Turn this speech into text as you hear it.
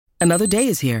Another day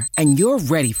is here, and you're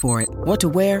ready for it. What to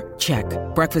wear? Check.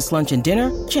 Breakfast, lunch, and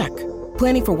dinner? Check.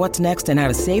 Planning for what's next and how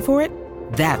to save for it?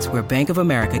 That's where Bank of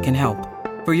America can help.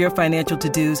 For your financial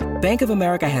to-dos, Bank of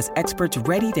America has experts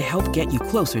ready to help get you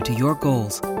closer to your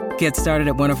goals. Get started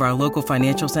at one of our local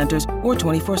financial centers or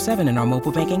 24/7 in our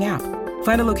mobile banking app.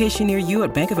 Find a location near you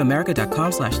at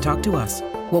bankofamerica.com/talktous.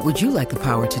 What would you like the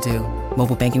power to do?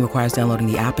 Mobile banking requires downloading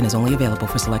the app and is only available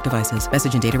for select devices.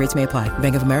 Message and data rates may apply.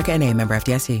 Bank of America N.A., member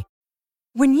FDIC.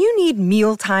 When you need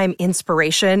mealtime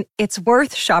inspiration, it's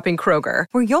worth shopping Kroger,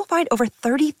 where you'll find over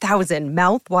 30,000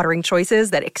 mouth-watering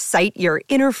choices that excite your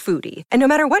inner foodie. And no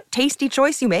matter what tasty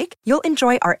choice you make, you'll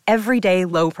enjoy our everyday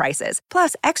low prices,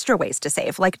 plus extra ways to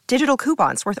save, like digital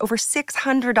coupons worth over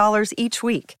 $600 each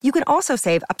week. You can also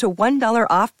save up to $1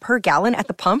 off per gallon at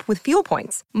the pump with fuel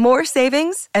points. More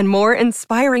savings and more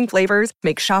inspiring flavors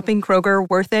make shopping Kroger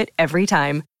worth it every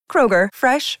time. Kroger,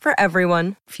 fresh for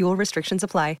everyone. Fuel restrictions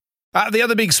apply. The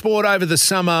other big sport over the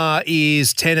summer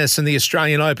is tennis, and the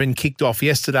Australian Open kicked off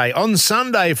yesterday on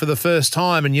Sunday for the first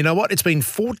time. And you know what? It's been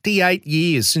 48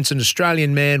 years since an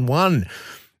Australian man won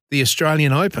the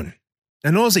Australian Open.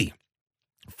 An Aussie.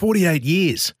 48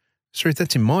 years. Truth,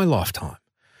 that's in my lifetime.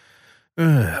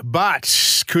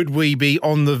 But could we be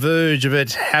on the verge of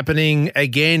it happening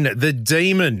again? The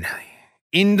Demon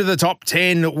into the top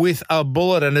 10 with a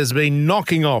bullet and has been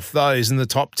knocking off those in the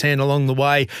top 10 along the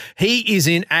way. He is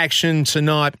in action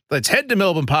tonight. Let's head to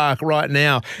Melbourne Park right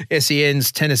now.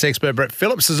 SEN's tennis expert Brett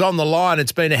Phillips is on the line.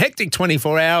 It's been a hectic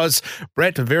 24 hours.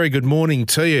 Brett, a very good morning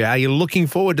to you. Are you looking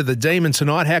forward to the Demon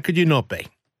tonight? How could you not be?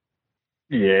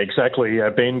 Yeah, exactly.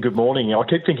 Ben, good morning. I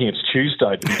keep thinking it's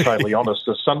Tuesday, to be totally honest.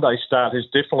 The Sunday start has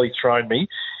definitely thrown me,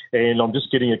 and I'm just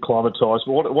getting acclimatised.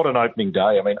 What an opening day.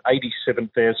 I mean,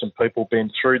 87,000 people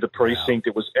been through the precinct.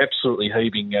 It was absolutely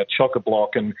heaving,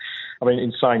 chock-a-block. And, I mean,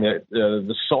 in saying that,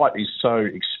 the site is so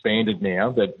expanded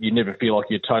now that you never feel like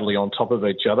you're totally on top of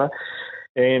each other.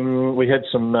 And we had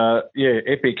some,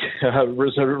 epic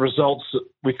results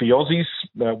with the Aussies.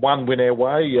 One went our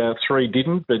way, three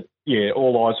didn't. But, yeah,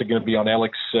 all eyes are going to be on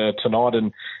Alex tonight.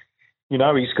 And, you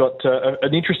know, he's got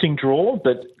an interesting draw,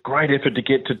 but great effort to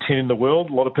get to 10 in the world.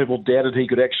 A lot of people doubted he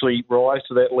could actually rise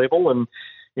to that level. And,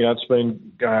 you know, it's been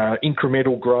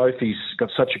incremental growth. He's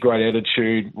got such a great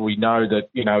attitude. We know that,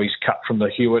 you know, he's cut from the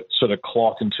Hewitt sort of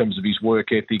cloth in terms of his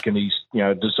work ethic and his, you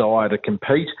know, desire to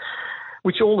compete,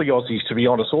 which all the Aussies, to be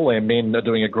honest, all our men are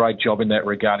doing a great job in that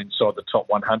regard inside the top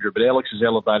 100. But Alex has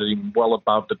elevated him well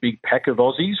above the big pack of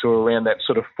Aussies who are around that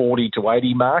sort of 40 to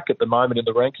 80 mark at the moment in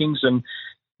the rankings. And,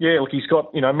 yeah, look, he's got,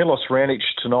 you know, Milos Raonic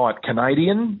tonight,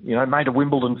 Canadian, you know, made a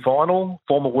Wimbledon final,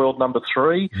 former world number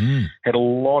 3, had a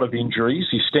lot of injuries.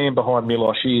 You stand behind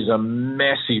Milos, he is a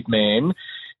massive man,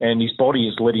 and his body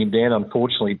has let him down,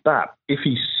 unfortunately. But if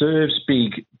he serves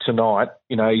big tonight,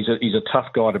 you know, he's a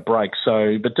tough guy to break.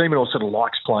 So, but De Minaur sort of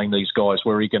likes playing these guys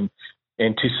where he can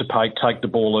anticipate, take the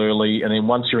ball early, and then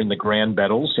once you're in the ground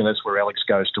battles, you know, that's where Alex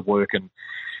goes to work and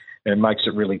makes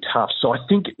it really tough. So I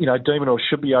think, you know, De Minaur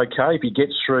should be okay. If he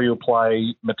gets through, he'll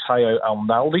play Matteo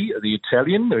Arnaldi, the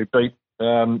Italian, who beat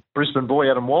Brisbane boy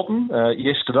Adam Walton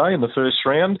yesterday in the first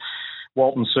round.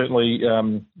 Walton certainly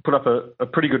put up a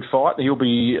pretty good fight. He'll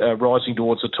be rising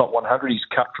towards the top 100. He's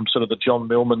cut from sort of the John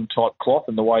Millman type cloth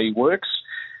in the way he works.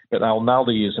 But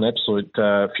Arnaldi is an absolute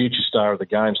future star of the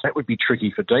game. So that would be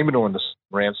tricky for De Minaur in this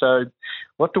round. So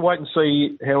we'll have to wait and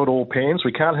see how it all pans.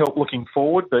 We can't help looking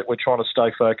forward, but we're trying to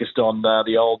stay focused on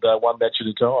the old one match at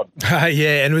a time.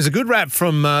 Yeah, and it was a good rap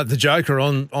from the Joker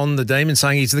on the Demon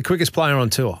saying he's the quickest player on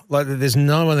tour. Like, there's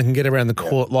no one that can get around the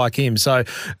court like him. So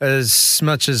as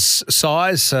much as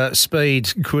size,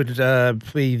 speed could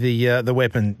be the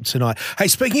weapon tonight. Hey,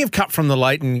 speaking of cut from the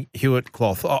Leighton Hewitt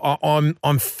cloth,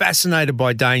 I'm fascinated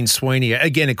by Dane Sweeney,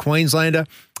 again a Queenslander,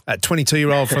 a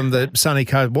 22-year-old from the sunny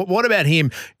coast. What about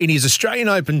him in his Australian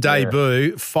Open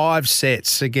debut? 5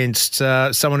 sets against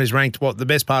someone who's ranked the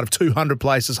best part of 200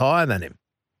 places higher than him.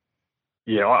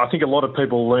 Yeah, I think a lot of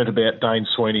people learned about Dane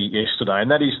Sweeney yesterday, and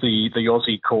that is the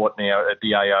Aussie court now at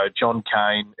the AO. John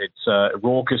Cain, it's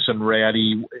raucous and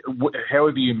rowdy,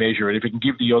 however you measure it. If it can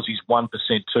give the Aussies 1%,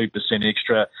 2%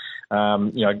 extra,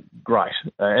 great.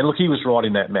 And look, he was right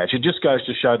in that match. It just goes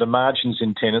to show the margins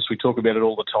in tennis, we talk about it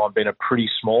all the time, being pretty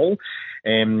small.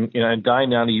 And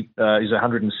Dane only is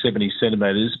 170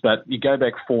 centimetres, but you go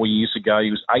back 4 years ago,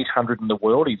 he was 800 in the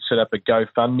world. He'd set up a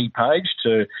GoFundMe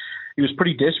page he was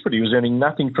pretty desperate. He was earning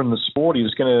nothing from the sport. He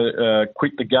was going to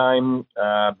quit the game,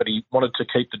 but he wanted to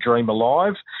keep the dream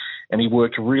alive. and he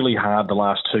worked really hard the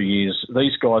last 2 years.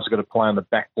 These guys are going to play on the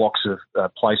back blocks of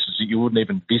places that you wouldn't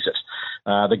even visit.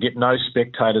 They get no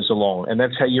spectators along, and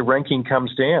that's how your ranking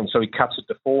comes down. So he cuts it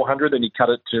to 400, then he cut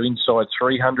it to inside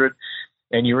 300,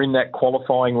 and you're in that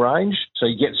qualifying range. So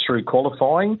he gets through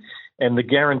qualifying, and the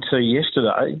guarantee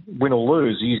yesterday, win or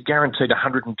lose, he's guaranteed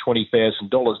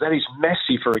 $120,000. That is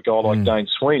massive for a guy like Dane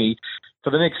Sweeney. For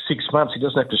the next 6 months, he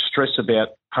doesn't have to stress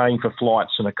about paying for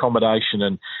flights and accommodation,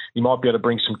 and he might be able to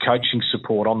bring some coaching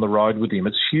support on the road with him.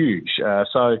 It's huge.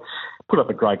 So put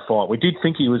up a great fight. We did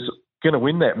think he was going to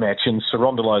win that match, and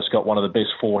Cerundolo's got one of the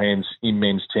best forehands in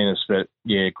men's tennis. But,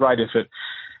 yeah, great effort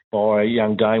by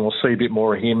young Dane. We'll see a bit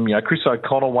more of him. You know, Chris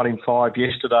O'Connell won in 5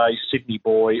 yesterday, Sydney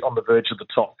boy on the verge of the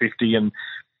top 50, and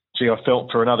gee, I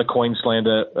felt for another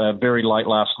Queenslander very late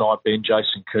last night, Ben,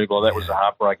 Jason Kugler. That was a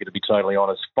heartbreaker, to be totally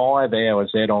honest. 5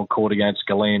 hours out on court against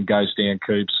Galan, goes down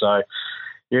Coob. So,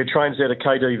 yeah, trains out of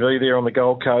KDV there on the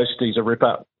Gold Coast. He's a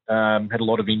ripper. Had a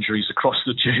lot of injuries across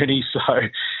the journey, so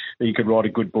he could write a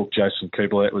good book, Jason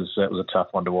Kugler. That was a tough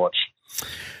one to watch.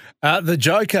 The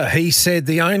Joker, he said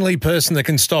the only person that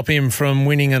can stop him from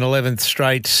winning an 11th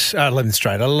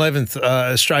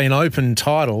Australian Open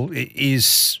title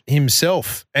is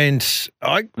himself. And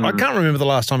I can't remember the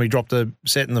last time he dropped a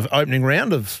set in the opening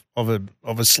round of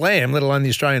a slam, let alone the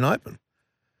Australian Open.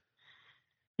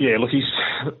 Yeah, look, he's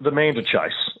the man to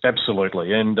chase,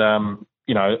 absolutely. And,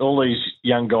 you know, all these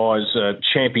young guys are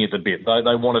champing at the bit.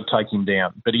 They want to take him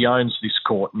down. But he owns this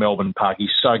court, Melbourne Park. He's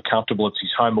so comfortable. It's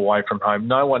his home away from home.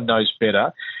 No one knows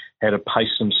better how to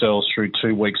pace themselves through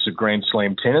 2 weeks of Grand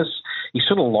Slam tennis. He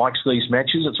sort of likes these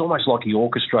matches. It's almost like he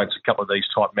orchestrates a couple of these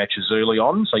type matches early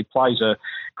on. So he plays a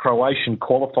Croatian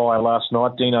qualifier last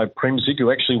night, Dino Primzic,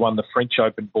 who actually won the French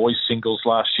Open boys singles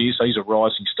last year. So he's a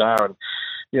rising star. And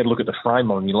you had to look at the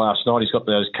frame on him last night. He's got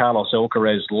those Carlos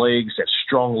Alcaraz legs, that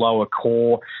strong lower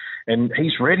core, and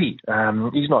he's ready.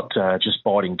 He's not just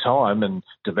biding time and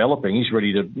developing. He's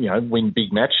ready to, you know, win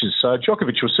big matches. So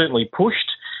Djokovic was certainly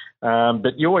pushed,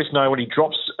 but you always know when he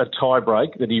drops a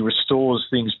tie-break that he restores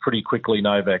things pretty quickly,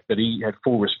 Novak, but he had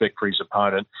full respect for his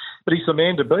opponent. But he's the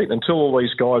man to beat until all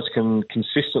these guys can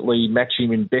consistently match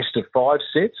him in best-of-5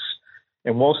 sets.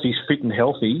 And whilst he's fit and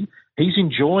healthy, he's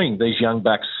enjoying these young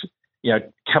bucks, you know,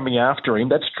 coming after him.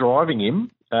 That's driving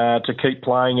him to keep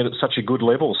playing it at such a good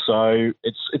level. So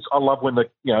it's I love when the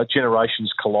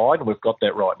generations collide, and we've got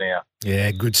that right now. Yeah,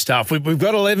 good stuff. We've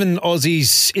got 11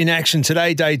 Aussies in action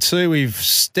today, day 2. We've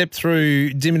stepped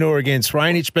through Diminor against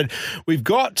Raonic, but we've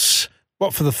got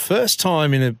for the first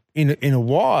time in a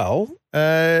while,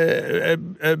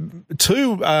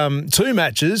 two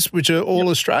matches which are all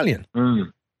Australian.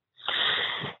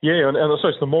 Yeah, and I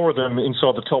suppose the more of them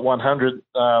inside the top 100,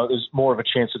 there's more of a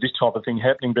chance of this type of thing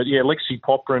happening. But, yeah, Lexi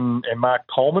Poprin and Mark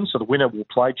Polman, so the winner will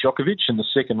play Djokovic in the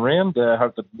second round. I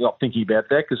hope they're not thinking about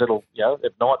that because that'll, have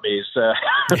nightmares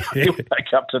he'll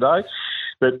wake up today.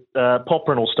 But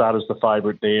Poprin will start as the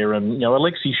favourite there. And,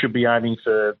 Alexi should be aiming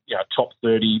for, top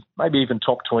 30, maybe even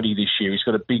top 20 this year. He's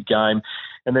got a big game.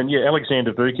 And then,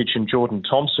 Alexander Vukic and Jordan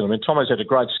Thompson. I mean, Tomo's had a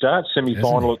great start,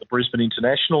 semi-final at the Brisbane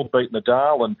International, beat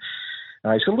Nadal, and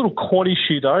he's got a little quad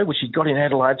issue, though, which he got in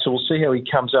Adelaide, so we'll see how he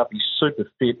comes up. He's super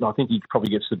fit, and I think he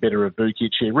probably gets the better of Vukic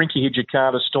here. Rinky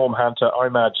Hijikata, Storm Hunter,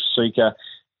 Omar Jasika,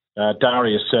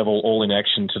 Darius Seville all in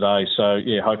action today. So,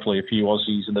 hopefully a few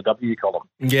Aussies in the W column.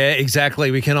 Yeah,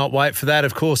 exactly. We cannot wait for that.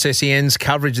 Of course, SEN's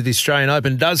coverage of the Australian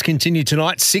Open does continue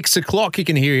tonight, 6 o'clock. You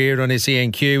can hear it on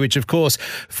SENQ, which, of course,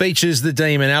 features the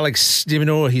Demon, Alex de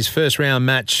Minaur, his first-round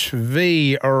match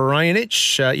v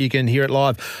Raonic. You can hear it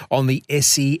live on the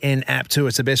SEN app, too.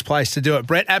 It's the best place to do it.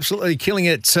 Brett, absolutely killing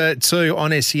it, too,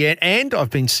 on SEN. And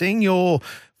I've been seeing your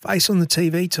face on the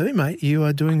TV too, mate. You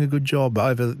are doing a good job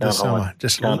over the summer.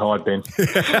 Can't hide, Ben.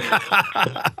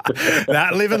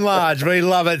 Living large. We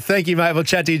love it. Thank you, mate. We'll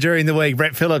chat to you during the week.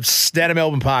 Brett Phillips, down at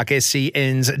Melbourne Park,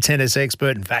 SEN's tennis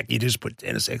expert. In fact, you just put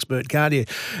tennis expert, can't you?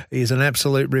 He's an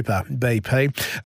absolute ripper, BP.